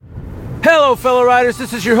Hello, fellow riders.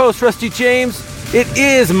 This is your host, Rusty James. It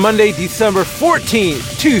is Monday, December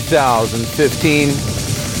 14th, 2015,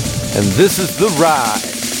 and this is The Ride.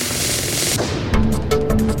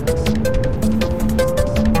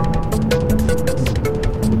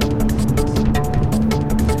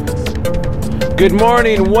 Good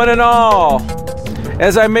morning, one and all.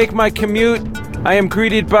 As I make my commute, I am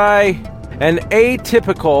greeted by an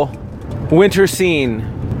atypical winter scene.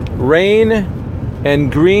 Rain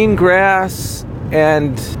and green grass,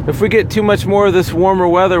 and if we get too much more of this warmer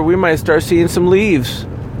weather, we might start seeing some leaves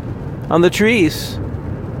on the trees.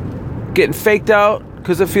 Getting faked out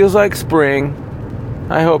because it feels like spring.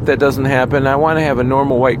 I hope that doesn't happen. I want to have a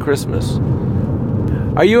normal white Christmas.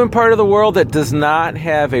 Are you in part of the world that does not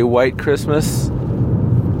have a white Christmas?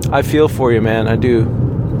 I feel for you, man. I do.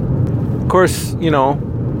 Of course, you know,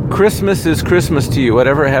 Christmas is Christmas to you,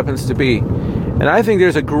 whatever it happens to be. And I think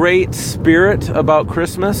there's a great spirit about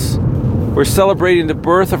Christmas. We're celebrating the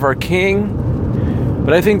birth of our King.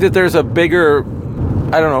 But I think that there's a bigger,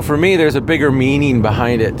 for me, there's a bigger meaning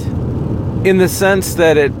behind it. In the sense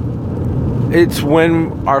that it's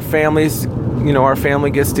when our families, our family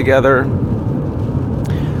gets together.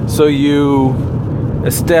 So you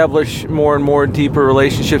establish more and more deeper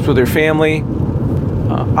relationships with your family.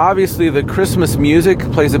 Obviously, the Christmas music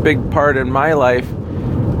plays a big part in my life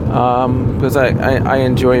because I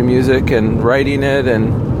enjoy music and writing it,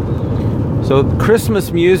 and so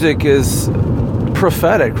Christmas music is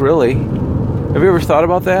prophetic, really. Have you ever thought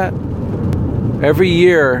about that? Every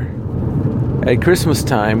year at Christmas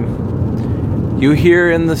time, you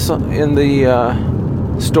hear in the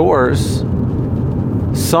stores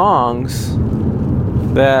songs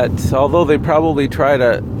that, although they probably try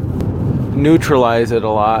to neutralize it a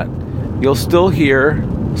lot, you'll still hear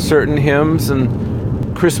certain hymns and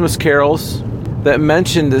Christmas carols that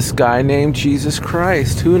mention this guy named Jesus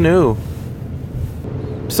Christ. Who knew?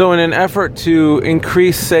 So in an effort to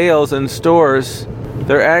increase sales in stores,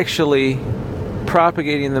 they're actually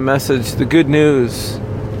propagating the message, the good news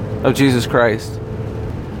of Jesus Christ.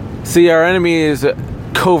 See, our enemy is a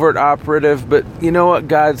covert operative, but you know what?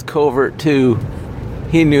 God's covert too.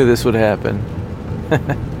 He knew this would happen.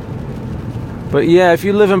 But yeah, if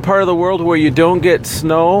you live in part of the world where you don't get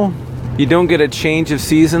snow, you don't get a change of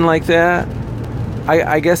season like that,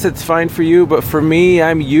 I guess it's fine for you. But for me,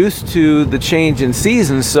 I'm used to the change in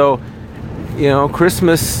seasons. So,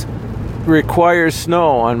 Christmas requires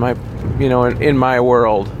snow on my, in my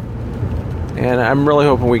world. And I'm really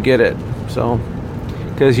hoping we get it. So,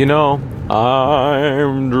 because,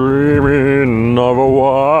 I'm dreaming of a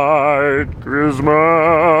white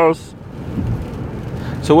Christmas.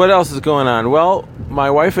 So what else is going on? Well,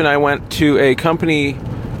 my wife and I went to a company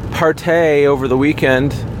party over the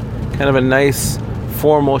weekend. Kind of a nice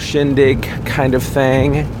formal shindig kind of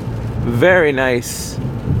thing. Very nice.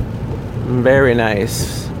 Very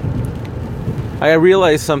nice. I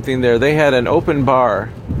realized something there. They had an open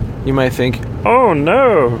bar. You might think, oh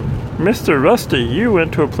no, Mr. Rusty, you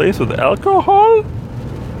went to a place with alcohol?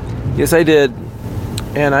 Yes, I did.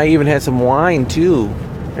 And I even had some wine, too.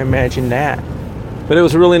 Imagine that. But it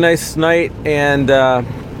was a really nice night, and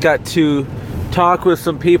got to talk with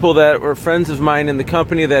some people that were friends of mine in the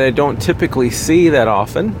company that I don't typically see that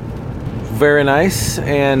often. Very nice.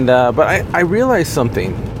 And but I realized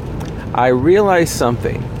something.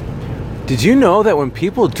 Did you know that when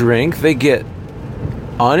people drink, they get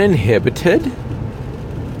uninhibited?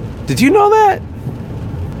 Did you know that?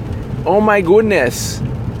 Oh my goodness.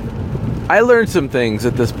 I learned some things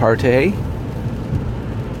at this party.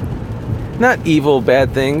 Not evil,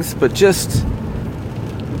 bad things, but just,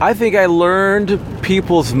 I think I learned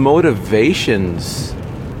people's motivations.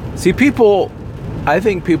 See, I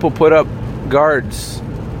think people put up guards.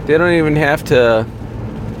 They don't even have to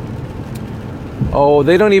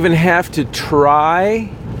try.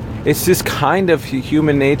 It's just kind of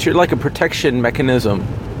human nature, like a protection mechanism.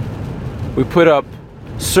 We put up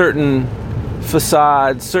certain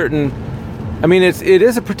facades, it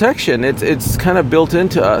is a protection. It's kind of built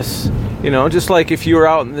into us. Just like if you were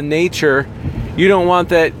out in the nature, you don't want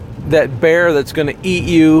that bear that's going to eat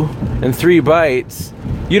you in 3 bites.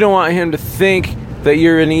 You don't want him to think that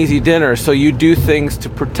you're an easy dinner, so you do things to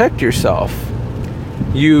protect yourself.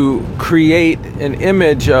 You create an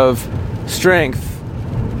image of strength,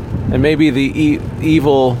 and maybe the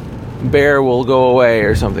evil bear will go away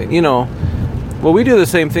or something. Well, we do the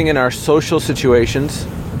same thing in our social situations.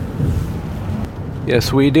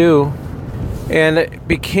 Yes, we do. And it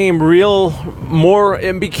became realer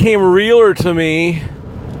to me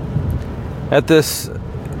at this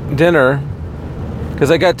dinner,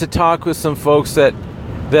 because I got to talk with some folks that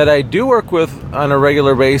I do work with on a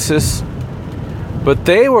regular basis, But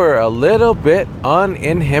they were a little bit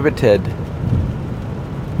uninhibited.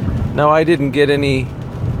 Now, I didn't get any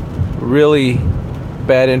really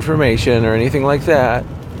bad information or anything like that,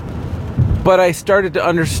 but I started to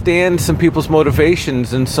understand some people's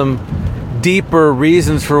motivations and some deeper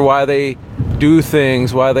reasons for why they do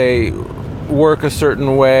things, why they work a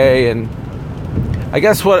certain way. And I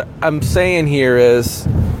guess what I'm saying here is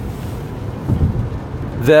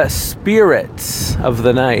the spirits of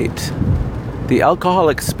the night, the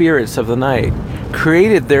alcoholic spirits of the night,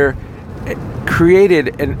 created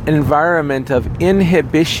an environment of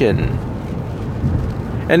inhibition.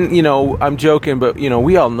 And, I'm joking, but,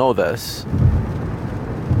 we all know this.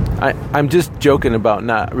 I'm just joking about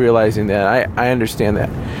not realizing that. I understand that.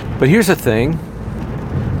 But here's the thing.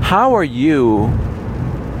 How are you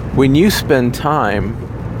when you spend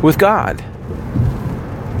time with God?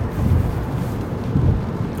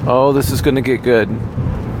 Oh, this is going to get good.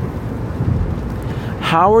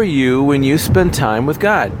 How are you when you spend time with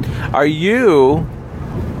God? Are you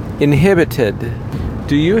inhibited?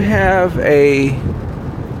 Do you have a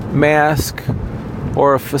mask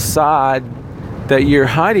or a facade that you're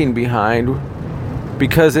hiding behind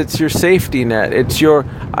because it's your safety net? It's your,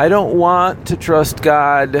 I don't want to trust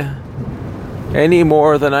God any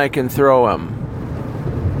more than I can throw him.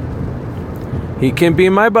 He can be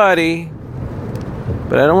my buddy,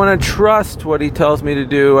 but I don't want to trust what he tells me to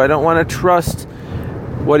do. I don't want to trust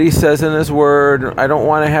what he says in his word. I don't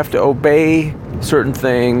want to have to obey certain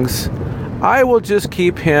things. I will just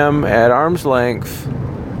keep him at arm's length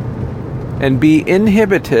and be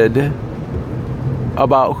inhibited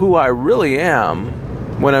about who I really am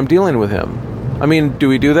when I'm dealing with him. I mean, do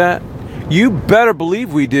we do that? You better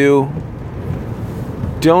believe we do.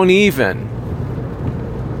 Don't even.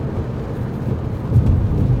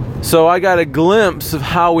 So I got a glimpse of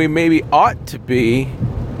how we maybe ought to be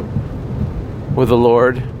with the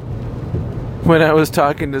Lord when I was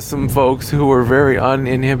talking to some folks who were very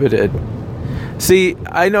uninhibited. See,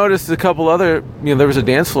 I noticed a couple other, there was a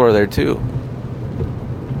dance floor there too.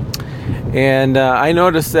 And I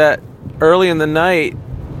noticed that early in the night,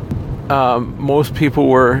 most people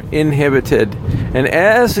were inhibited. And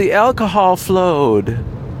as the alcohol flowed,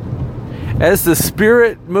 as the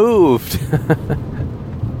spirit moved,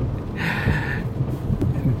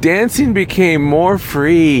 dancing became more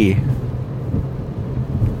free.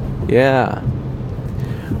 Yeah.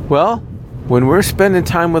 Well, when we're spending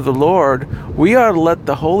time with the Lord, we ought to let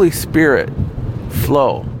the Holy Spirit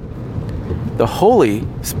flow. The Holy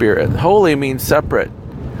Spirit. Holy means separate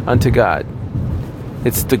unto God.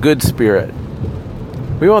 It's the good spirit.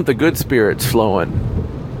 We want the good spirits flowing.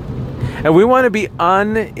 And we want to be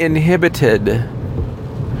uninhibited,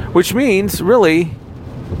 which means, really,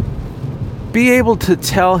 be able to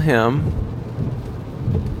tell him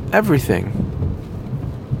everything.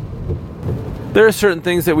 There are certain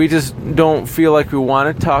things that we just don't feel like we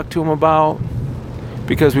want to talk to him about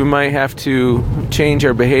because we might have to change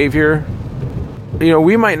our behavior.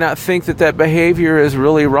 We might not think that behavior is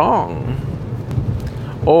really wrong.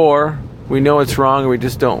 Or we know it's wrong and we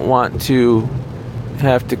just don't want to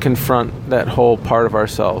have to confront that whole part of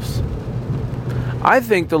ourselves. I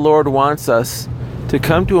think the Lord wants us to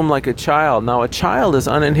come to him like a child. Now, a child is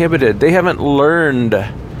uninhibited. They haven't learned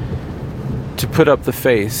to put up the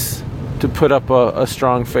face, to put up a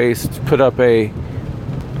strong face, to put up a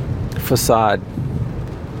facade.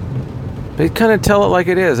 They kind of tell it like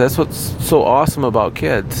it is. That's what's so awesome about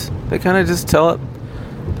kids. They kind of just tell it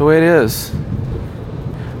the way it is.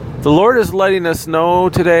 The Lord is letting us know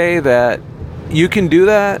today that you can do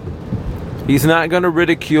that. He's not going to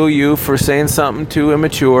ridicule you for saying something too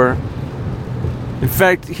immature. In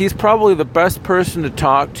fact, he's probably the best person to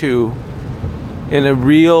talk to in a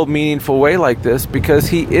real meaningful way like this because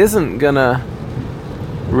he isn't going to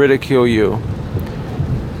ridicule you.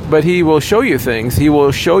 But he will show you things. He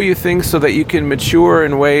will show you things so that you can mature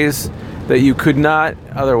in ways that you could not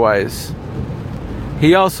otherwise.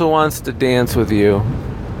 He also wants to dance with you.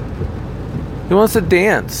 He wants to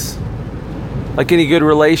dance. Like any good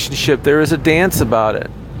relationship, there is a dance about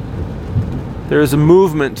it. There is a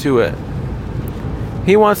movement to it.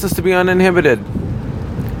 He wants us to be uninhibited.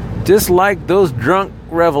 Just like those drunk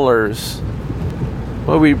revelers.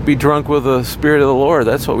 Well, we'd be drunk with the Spirit of the Lord.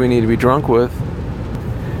 That's what we need to be drunk with.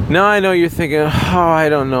 Now I know you're thinking, I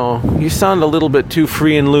don't know. You sound a little bit too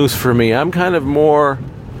free and loose for me. I'm kind of more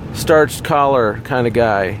starched collar kind of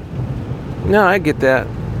guy. No, I get that.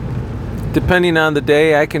 Depending on the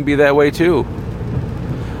day, I can be that way too.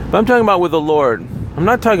 But I'm talking about with the Lord. I'm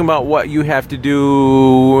not talking about what you have to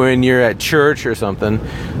do when you're at church or something.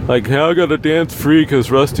 Like, I got to dance free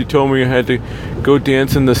because Rusty told me I had to go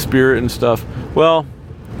dance in the Spirit and stuff. Well,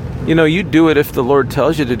 you do it if the Lord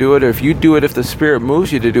tells you to do it, or if you do it if the Spirit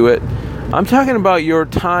moves you to do it. I'm talking about your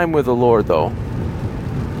time with the Lord, though.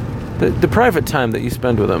 The private time that you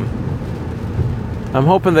spend with Him. I'm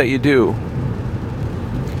hoping that you do.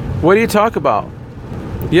 What do you talk about?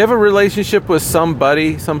 You have a relationship with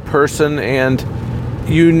somebody, some person, and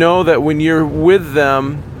you know that when you're with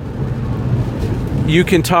them, you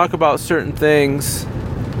can talk about certain things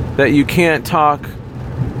that you can't talk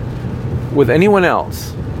with anyone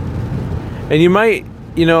else. And you might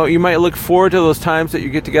look forward to those times that you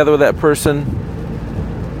get together with that person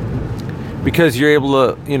because you're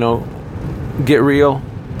able to, get real.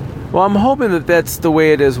 Well, I'm hoping that that's the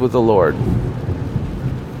way it is with the Lord.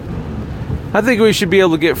 I think we should be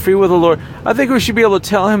able to get free with the Lord. I think we should be able to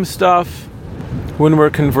tell Him stuff when we're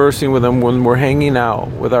conversing with Him, when we're hanging out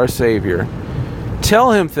with our Savior.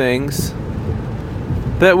 Tell Him things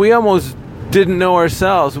that we almost didn't know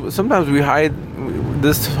ourselves. Sometimes we hide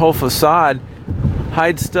this whole facade,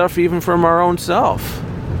 hide stuff even from our own self.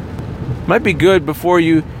 Might be good before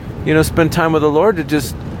you spend time with the Lord to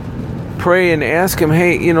just pray and ask Him,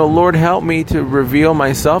 hey, Lord, help me to reveal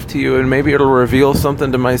myself to you, and maybe it'll reveal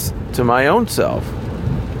something to my own self.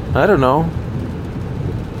 I don't know.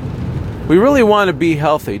 We really want to be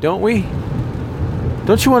healthy, don't we?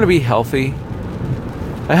 Don't you want to be healthy?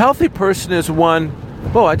 A healthy person is one...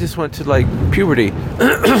 Oh, I just went to puberty.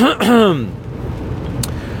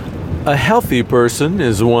 A healthy person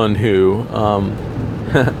is one who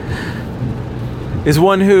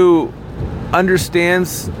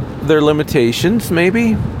understands their limitations,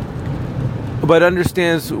 maybe, but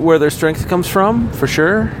understands where their strength comes from, for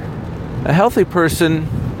sure. A healthy person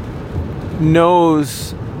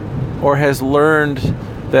knows or has learned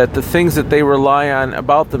that the things that they rely on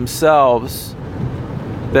about themselves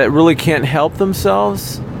that really can't help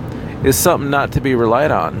themselves is something not to be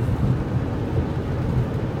relied on.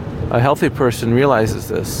 A healthy person realizes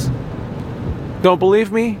this. Don't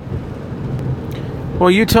believe me?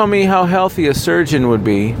 Well, you tell me how healthy a surgeon would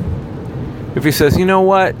be if he says, you know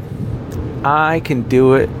what? I can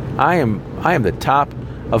do it. I am the top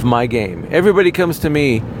of my game. Everybody comes to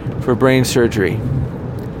me for brain surgery.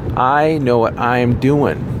 I know what I am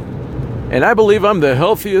doing. And I believe I'm the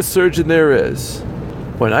healthiest surgeon there is.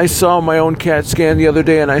 When I saw my own CAT scan the other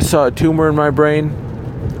day and I saw a tumor in my brain,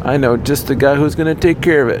 I know just the guy who's going to take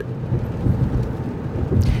care of it.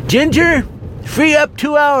 Ginger, free up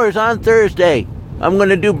 2 hours on Thursday. I'm going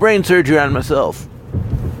to do brain surgery on myself.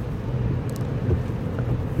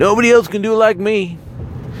 Nobody else can do it like me.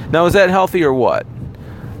 Now, is that healthy or what?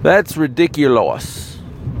 That's ridiculous.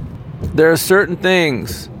 There are certain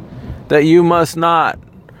things that you must not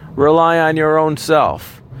rely on your own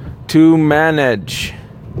self to manage.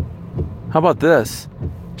 How about this?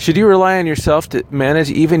 Should you rely on yourself to manage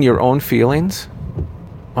even your own feelings?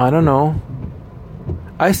 I don't know.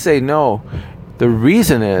 I say no. The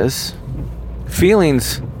reason is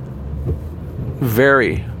feelings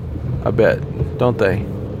vary a bit, don't they?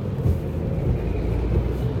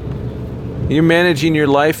 You're managing your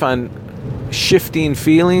life on shifting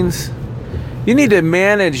feelings. You need to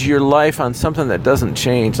manage your life on something that doesn't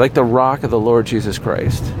change, like the rock of the Lord Jesus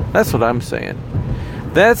Christ. That's what I'm saying.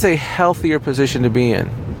 That's a healthier position to be in.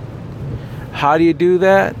 How do you do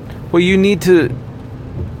that? Well, you need to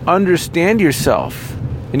understand yourself,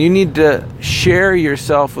 and you need to share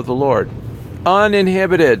yourself with the Lord.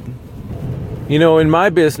 Uninhibited. In my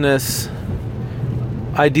business,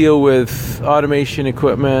 I deal with automation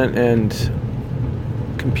equipment and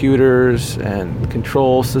computers and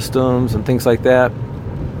control systems and things like that.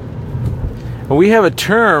 And we have a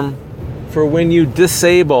term for when you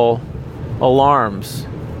disable alarms.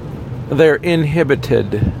 They're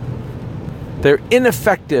inhibited. They're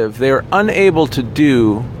ineffective. They're unable to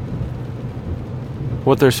do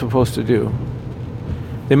what they're supposed to do.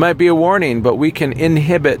 They might be a warning, but we can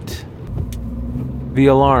inhibit the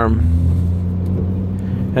alarm.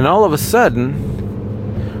 And all of a sudden,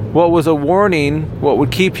 what was a warning, what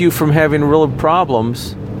would keep you from having real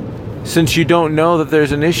problems, since you don't know that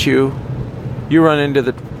there's an issue, you run into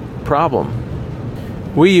the problem.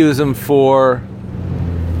 We use them for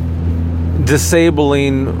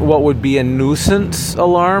disabling what would be a nuisance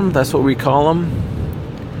alarm. That's what we call them.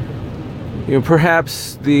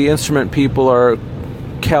 Perhaps the instrument people are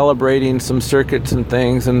calibrating some circuits and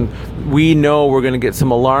things, and we know we're going to get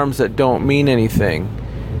some alarms that don't mean anything.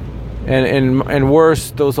 And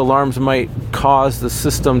worse, those alarms might cause the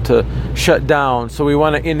system to shut down. So we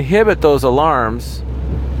want to inhibit those alarms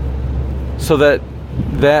so that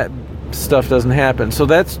stuff doesn't happen. So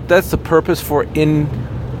that's the purpose for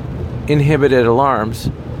inhibited alarms.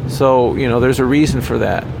 So, there's a reason for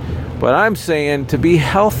that. But I'm saying to be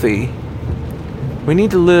healthy, we need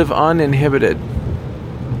to live uninhibited.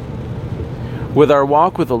 With our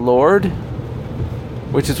walk with the Lord,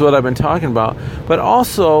 which is what I've been talking about, but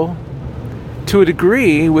also to a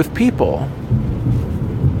degree with people.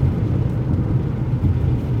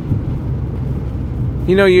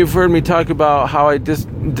 You know, you've heard me talk about how I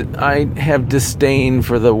have disdain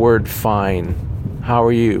for the word fine. How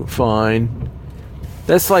are you? Fine.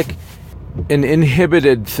 That's like an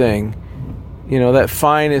inhibited thing. You know, that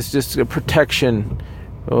fine is just a protection.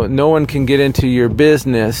 No one can get into your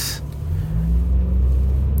business.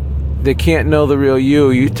 They can't know the real you.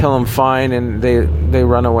 You tell them fine and they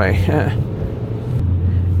run away.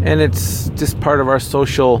 And it's just part of our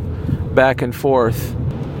social back and forth.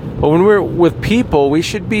 But when we're with people, we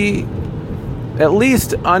should be at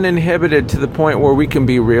least uninhibited to the point where we can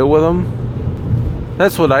be real with them.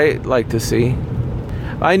 That's what I like to see.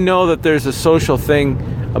 I know that there's a social thing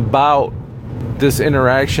about this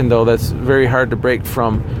interaction, though, that's very hard to break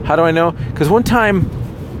from. How do I know? Because one time,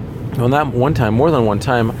 well, not one time, more than one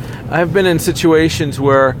time, I've been in situations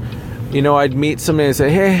where, you know, I'd meet somebody and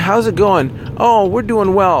say, hey, how's it going? Oh, we're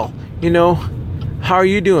doing well. You know, how are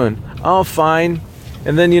you doing? Oh, fine.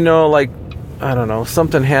 And then, you know, like, I don't know,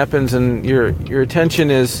 something happens and your attention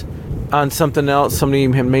is on something else. Somebody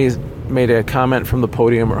made a comment from the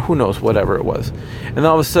podium, or who knows, whatever it was. And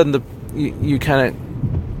all of a sudden, you kind of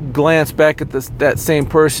glance back at that same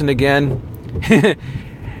person again.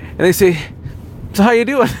 And they say, so how you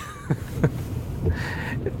doing?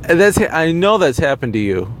 And I know that's happened to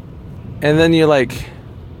you. And then you're like,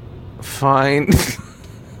 fine.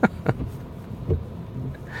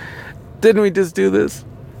 Didn't we just do this?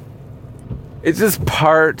 It's just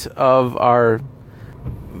part of our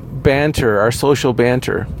banter, our social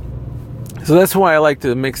banter. So that's why I like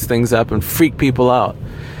to mix things up and freak people out.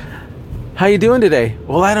 How you doing today?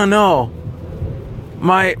 Well, I don't know.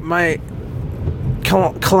 My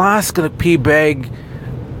colonoscopy bag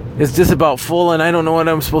is just about full and I don't know what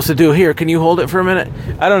I'm supposed to do. Here, can you hold it for a minute?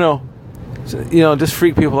 I don't know. So, you know, just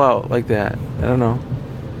freak people out like that. I don't know.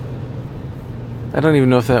 I don't even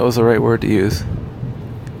know if that was the right word to use.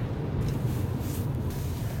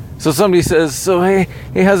 So somebody says, so hey,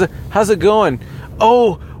 how's it going?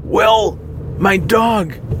 Oh, well, my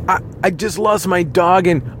dog. I just lost my dog,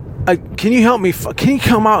 and can you help me? Can you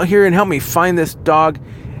come out here and help me find this dog?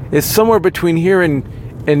 It's somewhere between here and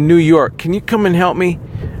New York. Can you come and help me?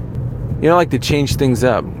 You know, I like to change things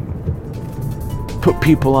up. Put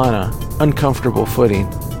people on a uncomfortable footing.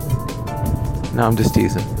 No, I'm just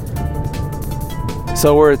teasing.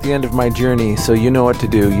 So we're at the end of my journey, so you know what to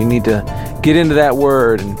do. You need to get into that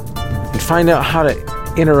word and find out how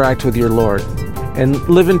to interact with your Lord and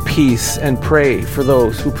live in peace and pray for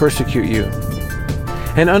those who persecute you.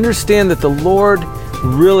 And understand that the Lord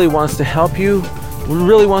really wants to help you,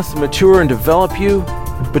 really wants to mature and develop you,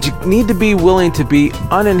 but you need to be willing to be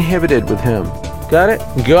uninhibited with Him. Got it?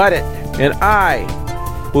 Got it. And I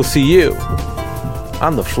will see you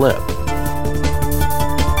on the flip.